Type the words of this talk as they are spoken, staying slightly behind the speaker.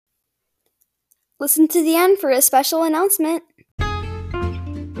Listen to the end for a special announcement.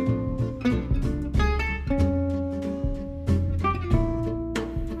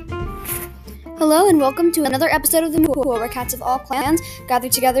 Hello and welcome to another episode of the Moo, where cats of all clans gather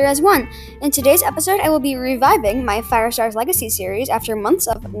together as one. In today's episode, I will be reviving my Firestar's Legacy series after months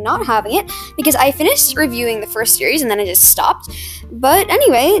of not having it, because I finished reviewing the first series and then I just stopped. But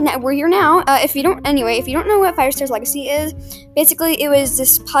anyway, we're here now. If you don't know what Firestar's Legacy is, basically it was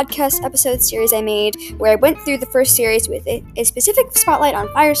this podcast episode series I made where I went through the first series with a specific spotlight on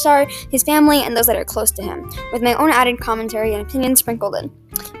Firestar, his family, and those that are close to him, with my own added commentary and opinions sprinkled in.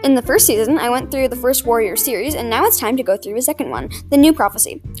 In the first season, I went through the first Warrior series, and now it's time to go through the second one, The New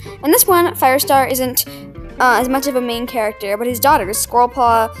Prophecy. In this one, Firestar isn't as much of a main character, but his daughters,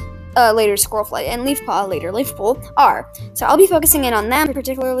 Squirrelpaw, later Squirrelflight, and Leafpaw, later Leafpool, are. So I'll be focusing in on them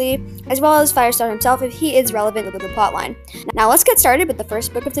particularly, as well as Firestar himself if he is relevant to the plotline. Now let's get started with the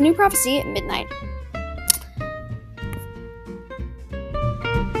first book of The New Prophecy, Midnight.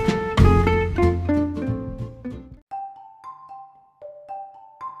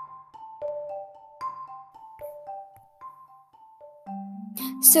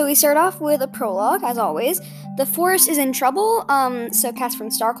 So we start off with a prologue, as always. The forest is in trouble, so cats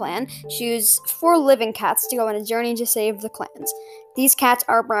from Star Clan choose 4 living cats to go on a journey to save the clans. These cats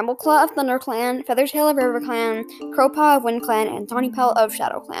are Brambleclaw of Thunder Clan, Feathertail of River Clan, Crowpaw of Wind Clan, and Tawnypelt of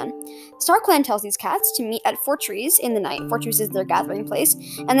Shadow Clan. Star Clan tells these cats to meet at Fortress in the night. Fortress is their gathering place,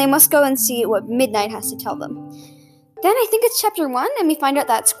 and they must go and see what Midnight has to tell them. Then I think it's chapter 1, and we find out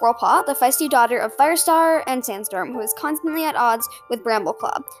that Squirrelpaw, the feisty daughter of Firestar and Sandstorm, who is constantly at odds with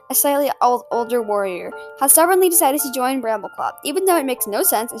Brambleclaw, a slightly older warrior, has stubbornly decided to join Brambleclaw, even though it makes no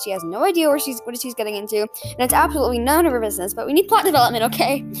sense and she has no idea what she's getting into, and it's absolutely none of her business, but we need plot development,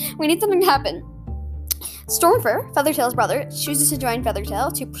 okay? We need something to happen. Stormfur, Feathertail's brother, chooses to join Feathertail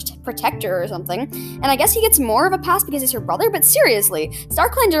to protect her or something, and I guess he gets more of a pass because he's her brother, but seriously,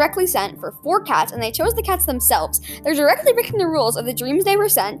 StarClan directly sent for 4 cats, and they chose the cats themselves. They're directly breaking the rules of the dreams they were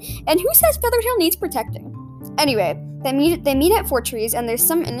sent, and who says Feathertail needs protecting? Anyway, they meet at Fortress, and there's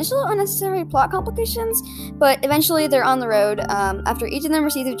some initial unnecessary plot complications, but eventually they're on the road, after each of them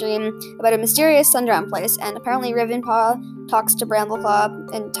receives a dream about a mysterious sundown place, and apparently Ravenpaw talks to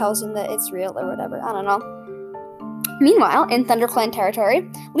Brambleclaw and tells him that it's real or whatever, I don't know. Meanwhile, in ThunderClan territory,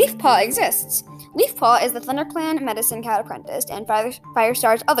 Leafpaw exists. Leafpaw is the ThunderClan medicine cat apprentice and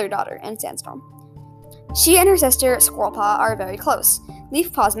Firestar's other daughter in Sandstorm. She and her sister, Squirrelpaw, are very close.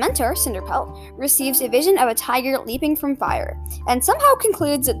 Leafpaw's mentor, Cinderpelt, receives a vision of a tiger leaping from fire, and somehow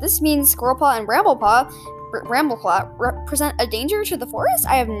concludes that this means Squirrelpaw and Brambleclaw represent a danger to the forest.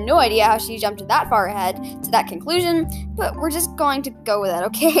 I have no idea how she jumped that far ahead to that conclusion, but we're just going to go with that,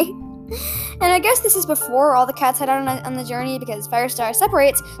 okay? And I guess this is before all the cats head out on the journey, because Firestar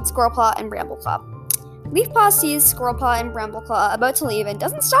separates Squirrelpaw and Brambleclaw. Leafpaw sees Squirrelpaw and Brambleclaw about to leave and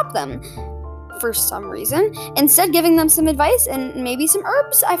doesn't stop them for some reason, instead giving them some advice and maybe some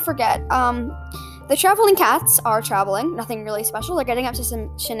herbs, I forget. The traveling cats are traveling, nothing really special. They're getting up to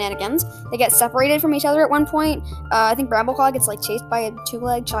some shenanigans. They get separated from each other at one point. I think Brambleclaw gets chased by a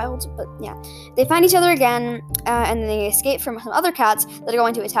 2-legged child, but yeah. They find each other again, and they escape from some other cats that are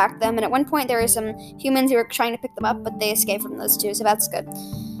going to attack them. And at one point there are some humans who are trying to pick them up, but they escape from those two, so that's good.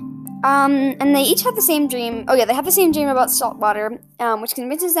 And they each have the same dream. Oh yeah, they have the same dream about saltwater, which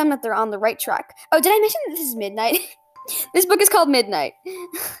convinces them that they're on the right track. Oh, did I mention that this is Midnight? This book is called Midnight.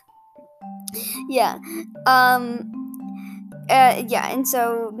 Yeah. Yeah, and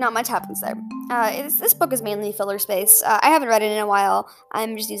so not much happens there. This book is mainly filler space. I haven't read it in a while.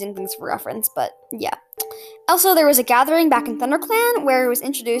 I'm just using things for reference, but yeah. Also, there was a gathering back in ThunderClan where it was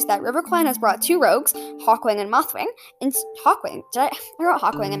introduced that RiverClan has brought 2 rogues, Hawkwing and Mothwing, I wrote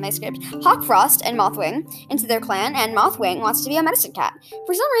Hawkwing in my script, Hawkfrost and Mothwing, into their clan, and Mothwing wants to be a medicine cat.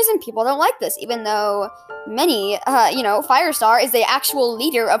 For some reason, people don't like this, even though Firestar is the actual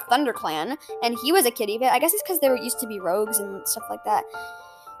leader of ThunderClan, and he was a kitty, but I guess it's because there used to be rogues and stuff like that.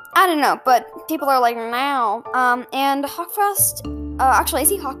 I don't know, but people are like, now. And Hawkfrost, actually, is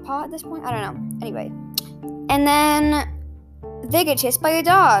he Hawkpaw at this point? I don't know. Anyway. And then they get chased by a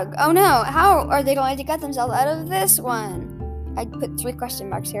dog. Oh no, how are they going to get themselves out of this one? I put 3 question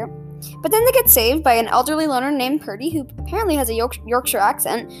marks here. But then they get saved by an elderly loner named Purdy, who apparently has a Yorkshire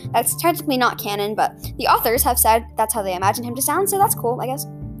accent. That's technically not canon, but the authors have said that's how they imagine him to sound, so that's cool, I guess.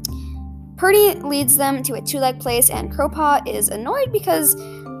 Purdy leads them to a 2-legged place, and Crowpaw is annoyed because,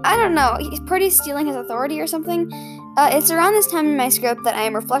 I don't know, Purdy's stealing his authority or something. It's around this time in my script that I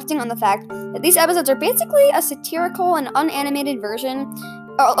am reflecting on the fact that these episodes are basically a satirical and unanimated version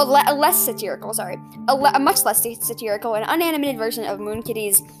less satirical, sorry. A much less satirical and unanimated version of Moon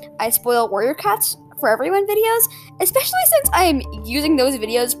Kitty's I Spoil Warrior Cats for Everyone videos, especially since I am using those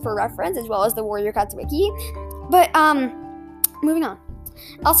videos for reference as well as the Warrior Cats wiki. But, moving on.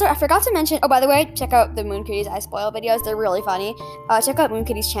 Also, I forgot to mention, oh, by the way, check out the Moon Kitty's I Spoil videos. They're really funny. Check out Moon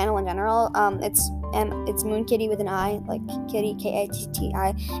Kitty's channel in general. It's Moon Kitty with an I, like kitty,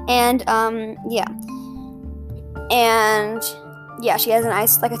 K-A-T-T-I. And, yeah. And, yeah, she has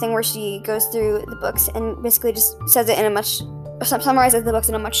a thing where she goes through the books and basically just says it in summarizes the books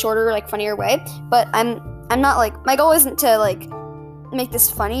in a much shorter, like, funnier way. But I'm not, like, my goal isn't to, like, make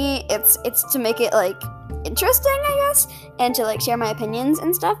this funny. It's to make it, like, interesting, I guess, and to, like, share my opinions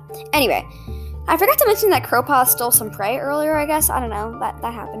and stuff. Anyway, I forgot to mention that Crowpaw stole some prey earlier, I guess. I don't know, that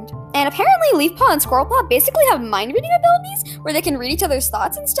happened. And apparently Leafpaw and Squirrelpaw basically have mind-reading abilities where they can read each other's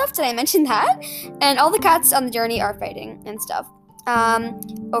thoughts and stuff. Did I mention that? And all the cats on the journey are fighting and stuff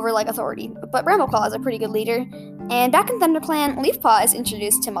over, like, authority. But Brambleclaw is a pretty good leader. And back in ThunderClan, Leafpaw is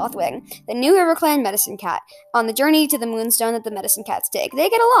introduced to Mothwing, the new RiverClan medicine cat, on the journey to the Moonstone that the medicine cats take. They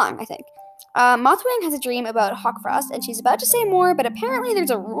get along, I think. Mothwing has a dream about Hawkfrost, and she's about to say more, but apparently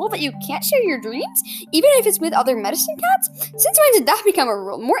there's a rule that you can't share your dreams, even if it's with other medicine cats? Since when did that become a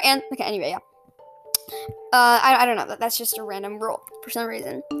rule? Okay, anyway, yeah. I don't know, that's just a random rule, for some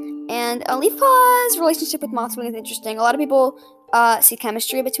reason. And Leafpaw's relationship with Mothwing is interesting. A lot of people see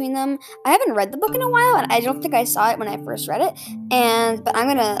chemistry between them. I haven't read the book in a while, and I don't think I saw it when I first read it. But I'm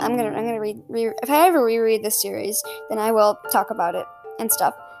gonna read if I ever reread this series, then I will talk about it and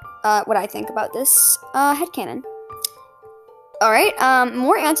stuff. What I think about this headcanon. Alright,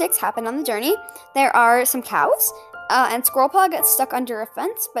 more antics happen on the journey. There are some cows, and Squirrelpaw gets stuck under a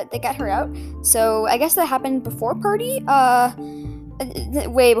fence, but they get her out. So I guess that happened before Purdy.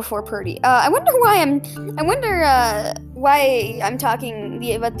 Way before Purdy. I wonder why I'm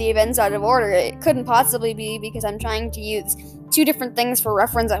talking about the events out of order. It couldn't possibly be because I'm trying to use two different things for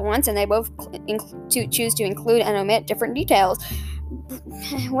reference at once, and they both choose to include and omit different details.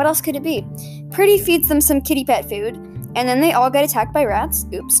 What else could it be? Purdy feeds them some kitty pet food, and then they all get attacked by rats.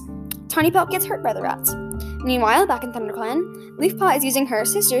 Oops. Tiny Pelt gets hurt by the rats. Meanwhile, back in ThunderClan, Leafpaw is using her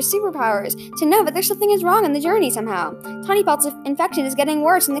sister's superpowers to know that something is wrong on the journey somehow. Tiny Pelt's infection is getting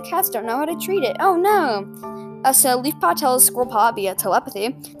worse, and the cats don't know how to treat it. Oh no! So Leafpaw tells Squirrelpaw via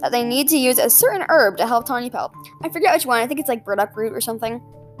telepathy that they need to use a certain herb to help Tiny Pelt. I forget which one. I think it's like burdock root or something.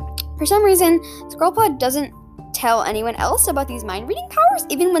 For some reason, Squirrelpaw doesn't tell anyone else about these mind-reading powers,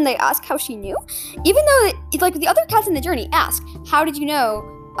 even when they ask how she knew. Even though, like, the other cats in the journey ask, how did you know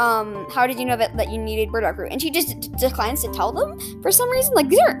that you needed burdock root? And she just declines to tell them for some reason. Like,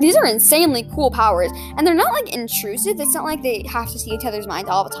 these are insanely cool powers, and they're not, like, intrusive. It's not like they have to see each other's minds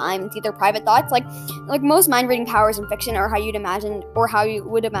all the time and see their private thoughts. Like most mind-reading powers in fiction are how you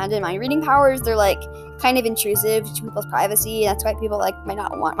would imagine mind-reading powers. They're, like, kind of intrusive to people's privacy. That's why people, like, might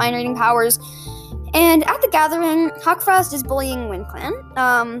not want mind-reading powers. And at the gathering, Hawkfrost is bullying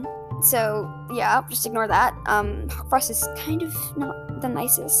WindClan. So, yeah, just ignore that. Hawkfrost is kind of not the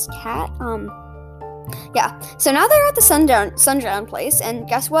nicest cat. Yeah. So now they're at the Sundrown place, and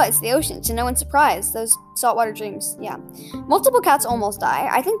guess what? It's the ocean, to no one's surprise. Those saltwater dreams, yeah. Multiple cats almost die.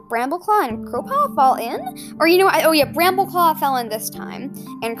 I think Brambleclaw and Crowpaw fall in? Or, you know what? Oh, yeah, Brambleclaw fell in this time,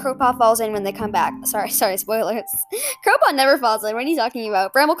 and Crowpaw falls in when they come back. Sorry, spoilers. Crowpaw never falls in. What are you talking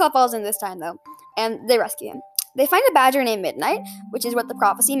about? Brambleclaw falls in this time, though, and they rescue him. They find a badger named Midnight, which is what the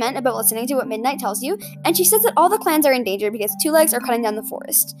prophecy meant about listening to what Midnight tells you, and she says that all the clans are in danger because Two Legs are cutting down the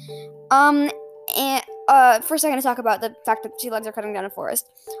forest. First I'm going to talk about the fact that Two Legs are cutting down a forest.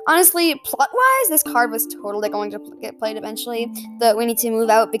 Honestly, plot-wise, this card was totally going to get played eventually. The We Need to Move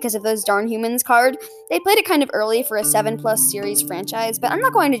Out because of those darn humans card. They played it kind of early for a 7+ series franchise, but I'm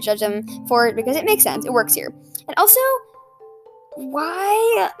not going to judge them for it because it makes sense. It works here. And also,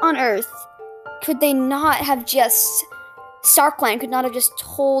 why on earth could they not have just... StarClan could not have just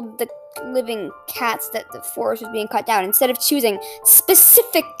told the living cats that the forest was being cut down instead of choosing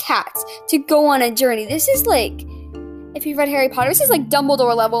specific cats to go on a journey. This is like, if you've read Harry Potter, this is like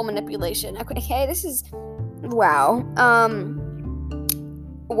Dumbledore level manipulation. Okay, this is, wow.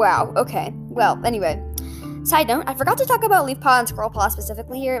 Wow, okay. Well, anyway. Side note, I forgot to talk about Leafpaw and Squirrelpaw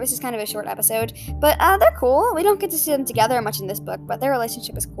specifically here. This is kind of a short episode, but they're cool. We don't get to see them together much in this book, but their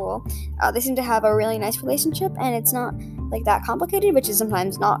relationship is cool. They seem to have a really nice relationship, and it's not like that complicated, which is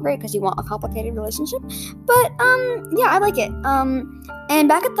sometimes not great because you want a complicated relationship. But yeah, I like it. And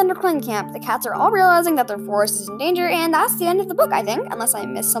back at ThunderClan camp, the cats are all realizing that their forest is in danger, and that's the end of the book, I think, unless I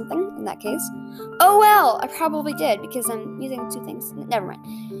missed something in that case. Oh well, I probably did because I'm using two things. Never mind.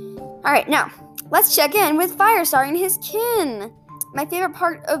 All right, now. Let's check in with Firestar and his kin. my favorite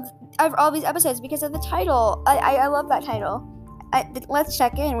part of all these episodes because of the title. I love that title. Let's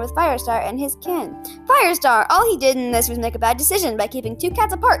check in with Firestar and his kin. Firestar, all he did in this was make a bad decision by keeping two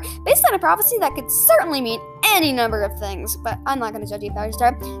cats apart, based on a prophecy that could certainly mean any number of things, but I'm not going to judge you,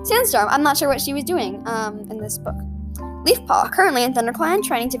 Firestar. Sandstorm, I'm not sure what she was doing in this book. Leafpaw, currently in ThunderClan,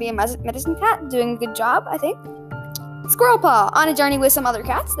 training to be a medicine cat, doing a good job, I think. Squirrelpaw, on a journey with some other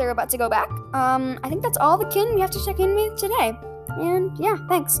cats, they're about to go back. I think that's all the kin we have to check in with today. And yeah,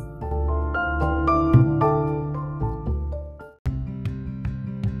 thanks.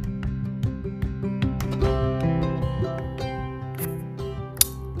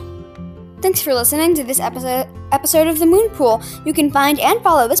 Thanks for listening to this episode of The Moon Pool. You can find and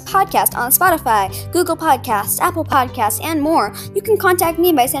follow this podcast on Spotify, Google Podcasts, Apple Podcasts, and more. You can contact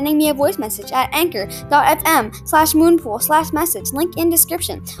me by sending me a voice message at anchor.fm/moonpool/message, link in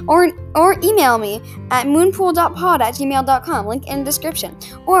description, or email me at moonpool.pod@gmail.com, link in description,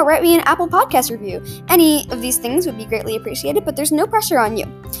 or write me an Apple Podcast review. Any of these things would be greatly appreciated, but there's no pressure on you.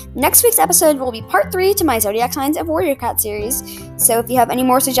 Next week's episode will be part 3 to my Zodiac Signs of Warrior Cat series, so if you have any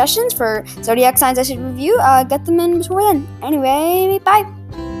more suggestions for Zodiac signs I should review, get them in before then. Anyway, bye!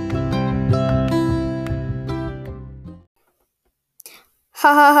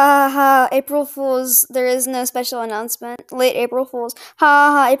 Ha ha ha ha, April Fools, there is no special announcement. Late April Fools. Ha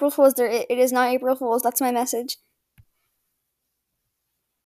ha ha, April Fools, it is not April Fools, that's my message.